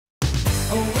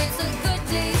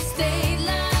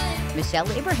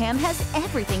Michelle Abraham has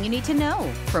everything you need to know,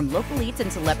 from local eats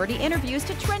and celebrity interviews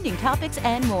to trending topics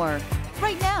and more.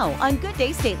 Right now on Good Day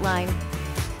Stateline.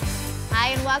 Hi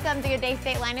and welcome to Good Day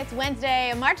Stateline. It's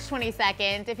Wednesday, March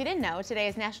 22nd. If you didn't know, today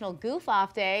is National Goof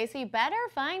Off Day, so you better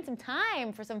find some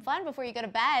time for some fun before you go to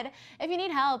bed. If you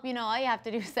need help, you know, all you have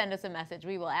to do is send us a message.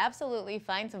 We will absolutely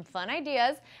find some fun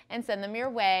ideas and send them your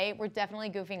way. We're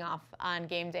definitely goofing off on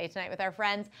game day tonight with our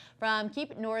friends from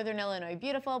Keep Northern Illinois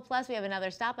Beautiful. Plus, we have another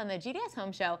stop on the GDS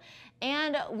Home Show,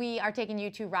 and we are taking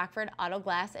you to Rockford Auto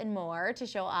Glass and More to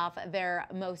show off their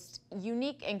most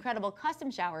unique, incredible custom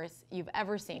showers you've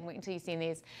ever seen. Wait until you see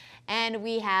these. And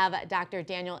we have Dr.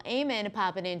 Daniel Amen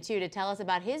popping in too to tell us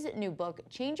about his new book,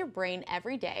 Change Your Brain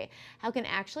Every Day, how it can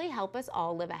actually help us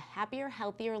all live a happier,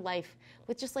 healthier life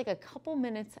with just like a couple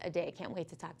minutes a day. Can't wait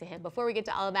to talk to him. Before we get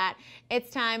to all of that, it's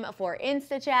time for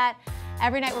Insta Chat.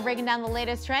 Every night we're breaking down the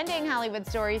latest trending Hollywood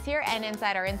stories here and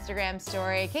inside our Instagram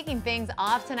story. Kicking things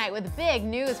off tonight with big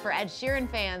news for Ed Sheeran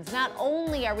fans. Not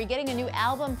only are we getting a new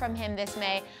album from him this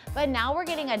May, but now we're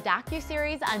getting a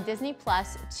docuseries on Disney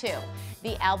Plus too.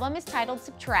 The album is titled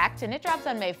Subtract and it drops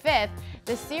on May 5th.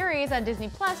 The series on Disney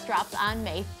Plus drops on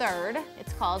May 3rd.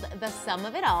 It's called The Sum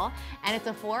of It All, and it's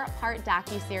a 4-part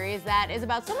docuseries that is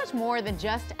about so much more than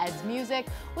just Ed's music,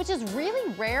 which is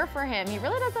really rare for him. He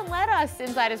really doesn't let us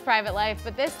inside his private life,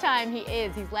 but this time he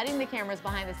is. He's letting the cameras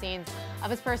behind the scenes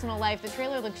of his personal life. The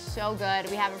trailer looks so good.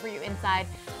 We have it for you inside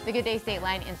the Good Day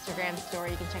Stateline Instagram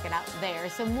story. You can check it out there.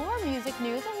 Some more music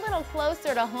news a little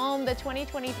closer to home. The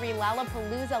 2023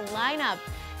 Lollapalooza lineup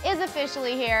is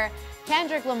officially here.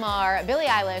 Kendrick Lamar, Billie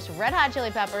Eilish, Red Hot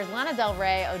Chili Peppers, Lana Del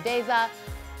Rey, Odessa,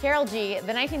 Karol G,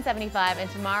 The 1975, and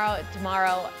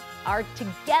Tomorrow are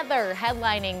together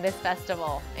headlining this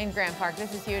festival in Grant Park.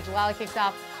 This is huge. Lolla kicks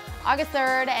off August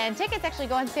 3rd, and tickets actually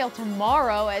go on sale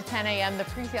tomorrow at 10 a.m. The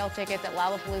pre-sale tickets at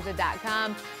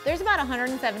lollapalooza.com. There's about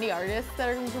 170 artists that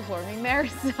are going to be performing there,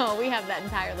 so we have that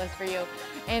entire list for you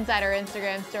inside our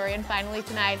Instagram story. And finally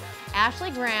tonight,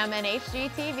 Ashley Graham and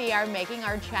HGTV are making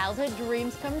our childhood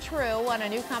dreams come true on a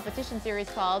new competition series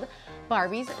called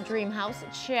Barbie's Dreamhouse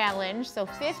Challenge. So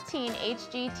 15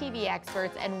 HGTV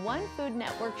experts and one Food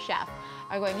Network chef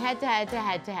are going head to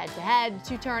head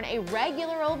to turn a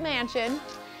regular old mansion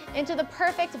into the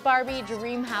perfect Barbie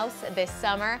dream house this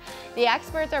summer. The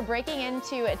experts are breaking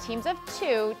into teams of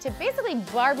 2 to basically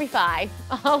Barbiefy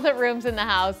all the rooms in the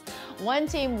house. One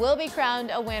team will be crowned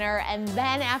a winner, and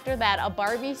then after that, a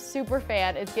Barbie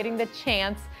superfan is getting the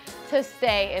chance to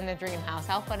stay in the dream house.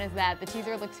 How fun is that? The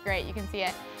teaser looks great. You can see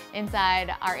it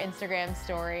inside our Instagram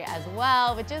story as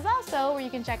well, which is also where you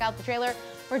can check out the trailer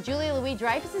for Julia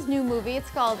Louis-Dreyfus's new movie. It's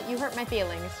called You Hurt My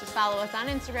Feelings. Just follow us on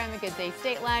Instagram at Good Day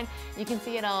Stateline. You can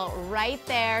see it all right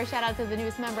there. Shout out to the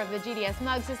newest member of the GDS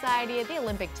Mug Society at the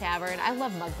Olympic Tavern. I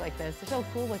love mugs like this. They're so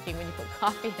cool looking when you put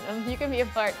coffee in them. You can be a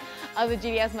part of the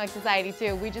GDS Mug Society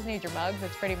too. We just need your mugs.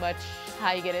 That's pretty much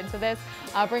how you get into this.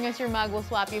 Bring us your mug. We'll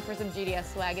swap you for some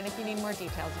GDS swag. And if you need more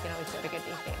details, you can always go to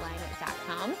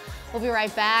gooddaystateline.com. We'll be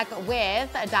right back with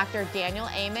Dr. Daniel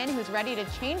Amen, who's ready to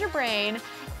change your brain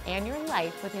and your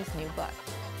life with his new book.